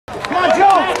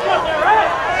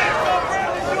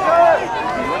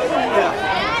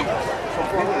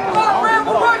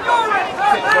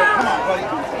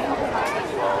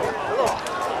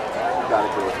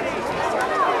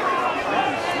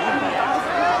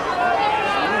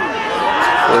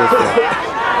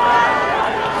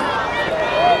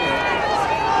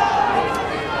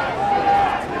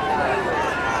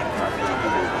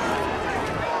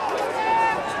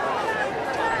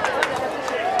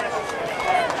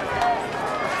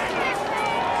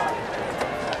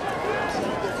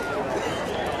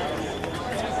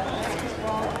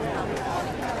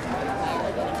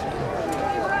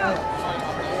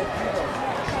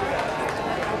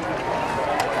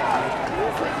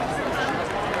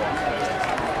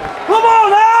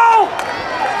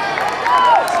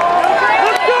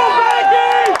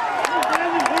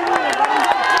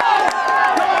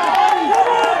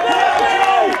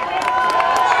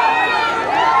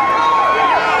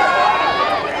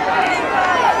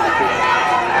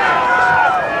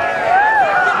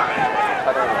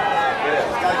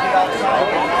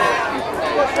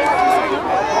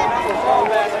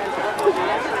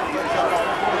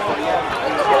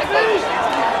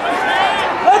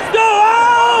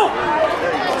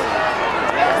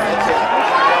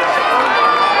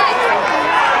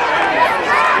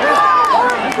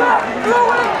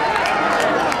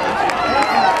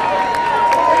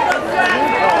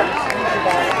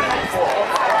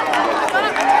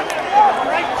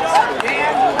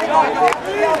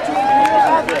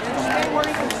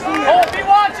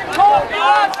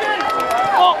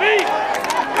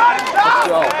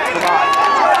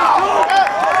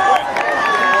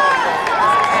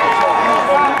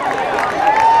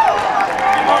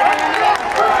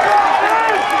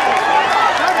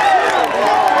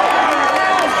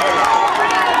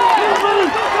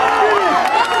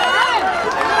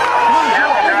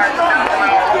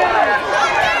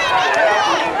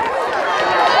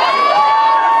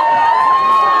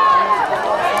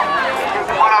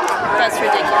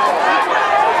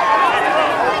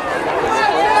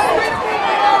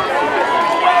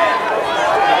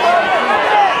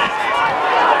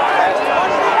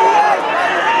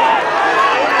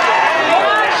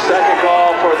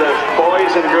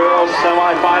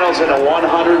semifinals in a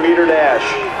 100-meter dash.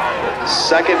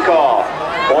 Second call,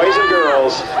 boys and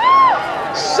girls,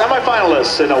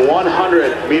 semifinalists in a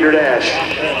 100-meter dash.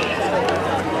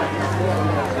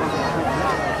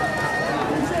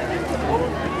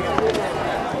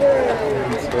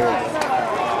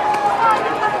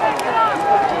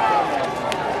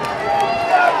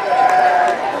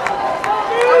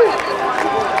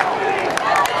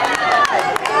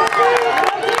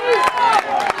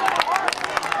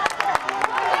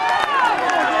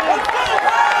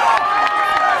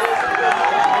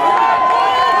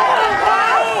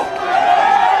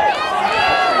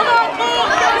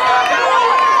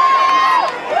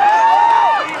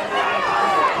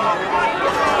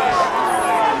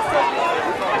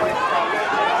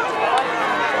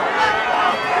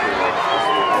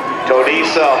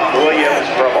 Tonisa Williams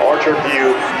from Orchard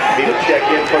View need to check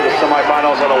in for the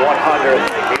semifinals on a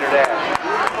 100-meter dash.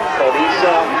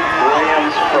 Tonisa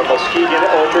Williams from Muskegon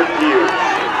Orchard View.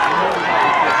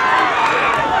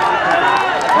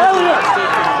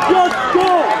 Let's go!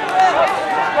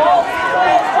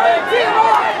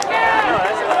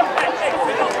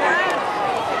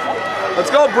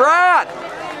 Let's go, Brad!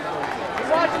 Keep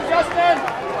watching, Justin!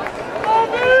 Come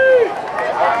on, me!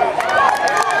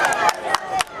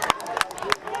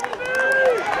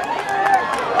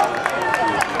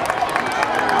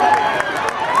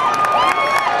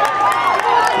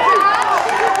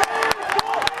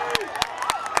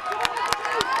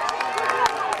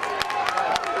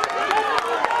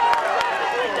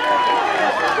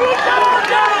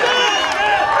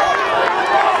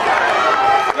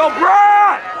 Go,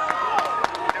 Brad!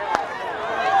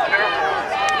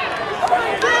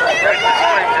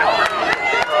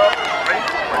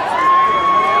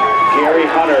 Gary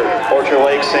Hunter, Orchard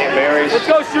Lake St. Mary's. Let's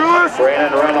go, Shoeless!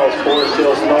 Brandon Reynolds, Forest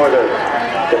Hills Northern.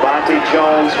 Devontae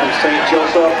Jones from St.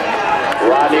 Joseph.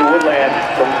 Rodney Woodland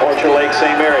from Orchard Lake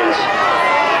St. Mary's.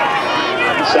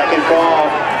 Second call,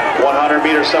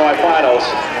 100-meter semifinals.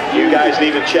 You guys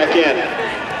need to check in.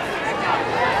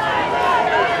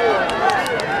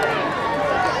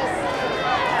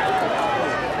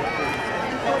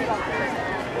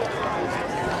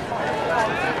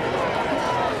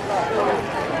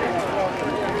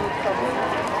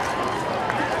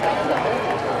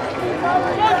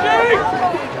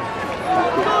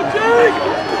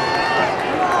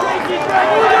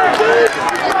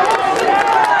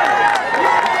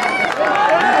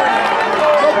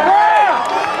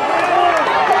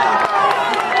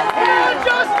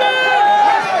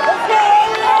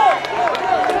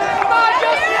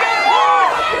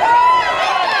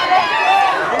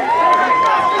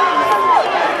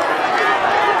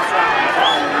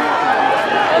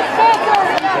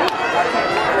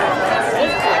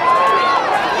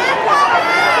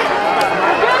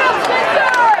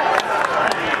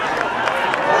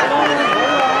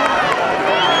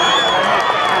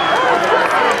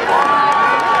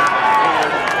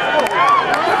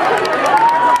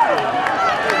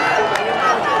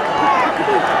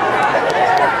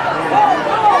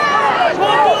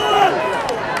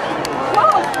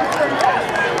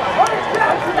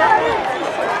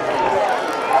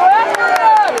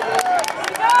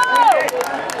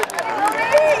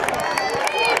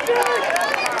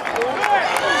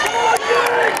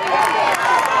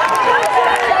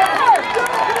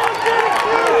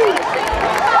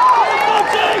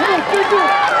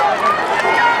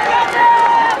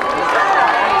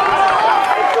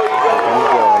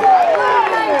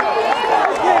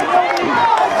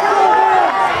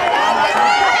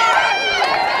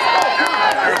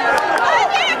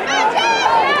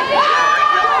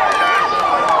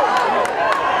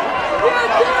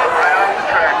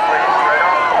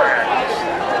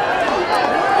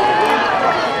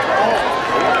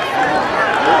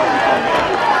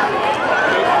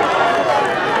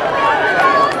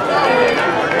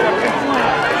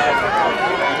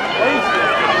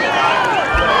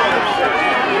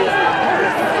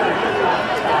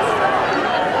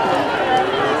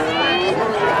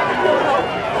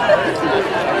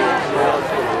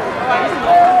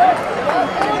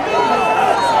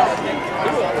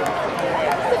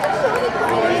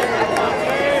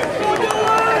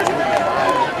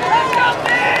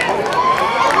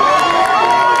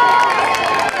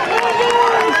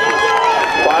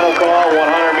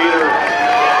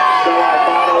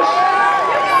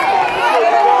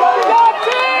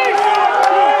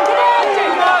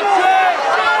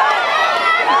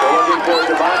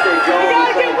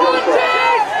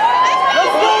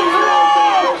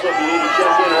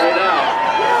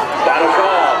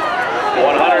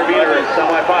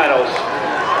 Semifinals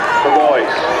for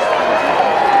boys.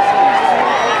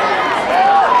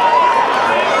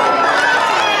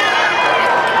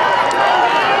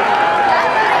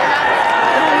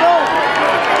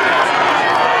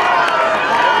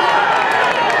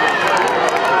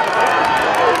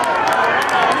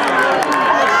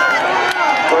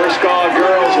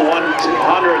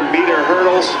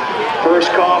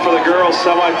 girls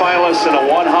semifinalists in the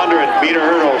 100-meter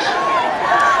hurdles.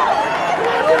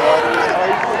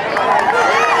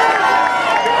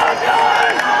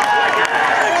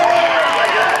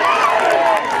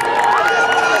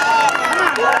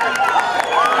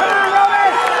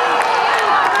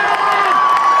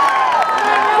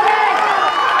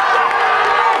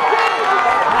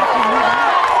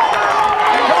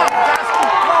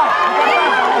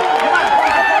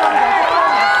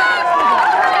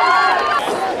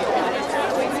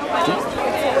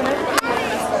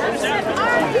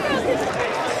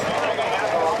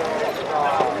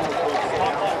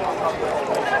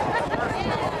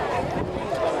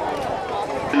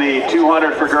 The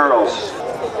 200 for girls.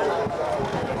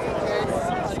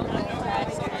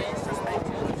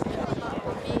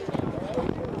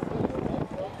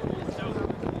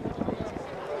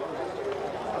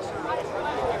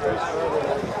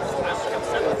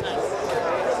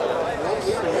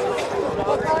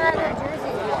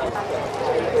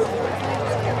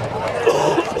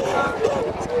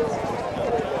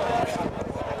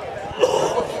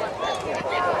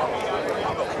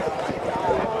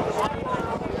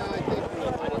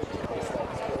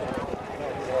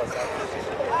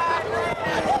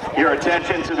 Your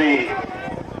attention to the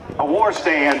award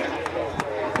stand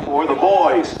for the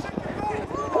boys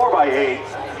 4x8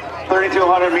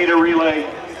 3200-meter relay.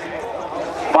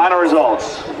 Final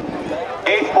results: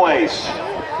 8th place,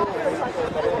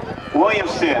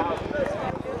 Williamston,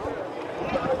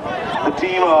 the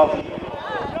team of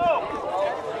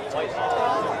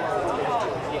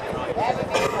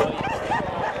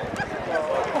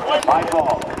my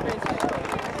fault,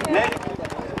 Nick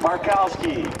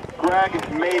Markowski, Greg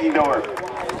Maidendorf,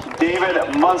 David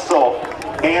Munsell,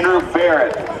 Andrew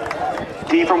Barrett.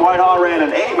 Team from Whitehall ran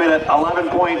an 8-minute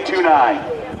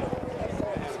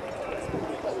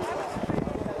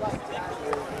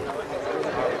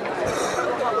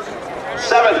 11.29.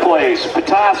 Seventh place,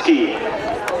 Petoskey.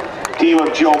 Team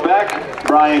of Joe Beck,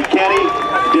 Brian Kenny,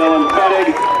 Dylan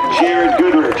Fettig, Jared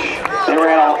Goodrich. They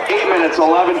ran 8 minutes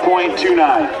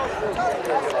 11.29.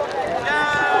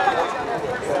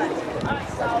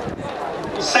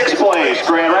 Sixth place,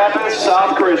 Grand Rapids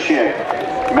South Christian.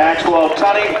 Maxwell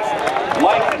Tunney,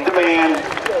 Mike Demand,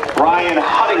 Ryan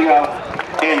Huttinga,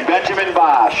 and Benjamin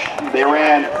Bosch. They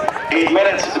ran 8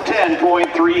 minutes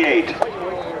 10.38.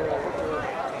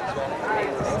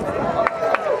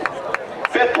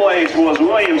 Fifth place was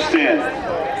Williamston.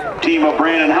 Team of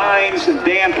Brandon Hines,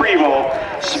 Dan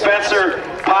Prevost, Spencer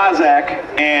Pozak,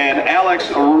 and Alex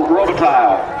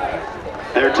Robitaille.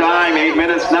 Their time, 8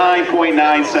 minutes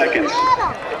 9.9 seconds.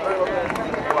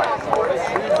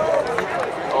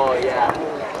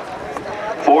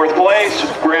 Fourth place,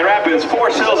 Grand Rapids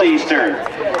Forest Hills Eastern.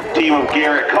 Team of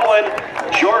Garrett Cullen,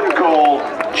 Jordan Cole,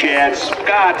 Chad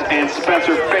Scott, and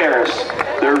Spencer Ferris.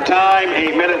 Their time,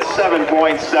 8 minutes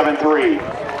 7.73.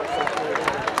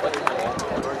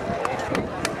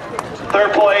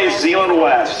 Third place, Zeeland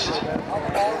West.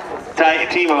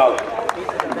 Team of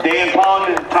Dan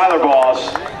Pong, Tyler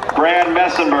Boss, Brad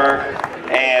Messenberg,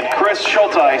 and Chris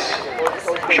Schultes.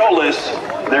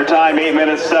 Their time, 8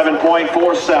 minutes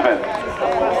 7.47.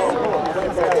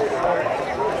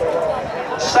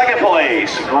 Second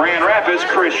place, Grand Rapids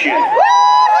Christian.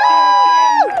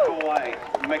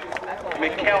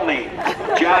 McKelney,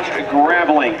 Josh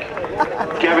Gravelink,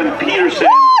 Kevin Peterson,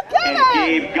 and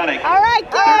Gabe Gunnick. All right,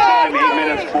 Their time, 8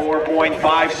 minutes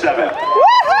 4.57.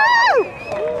 Woohoo!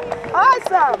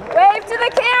 Awesome! Wave to the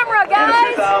camera, And guys!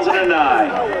 in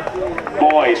 2009,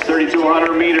 boys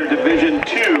 3200-meter Division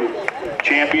II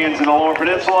champions in the Lower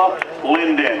Peninsula,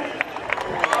 Linden.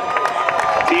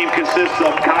 Team consists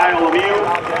of Kyle Lemieux,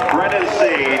 Brendan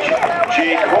Sage,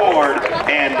 Jake Horde,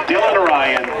 and Dylan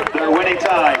Ryan. Their winning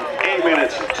time, 8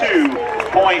 minutes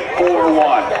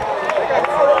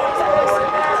 2.41.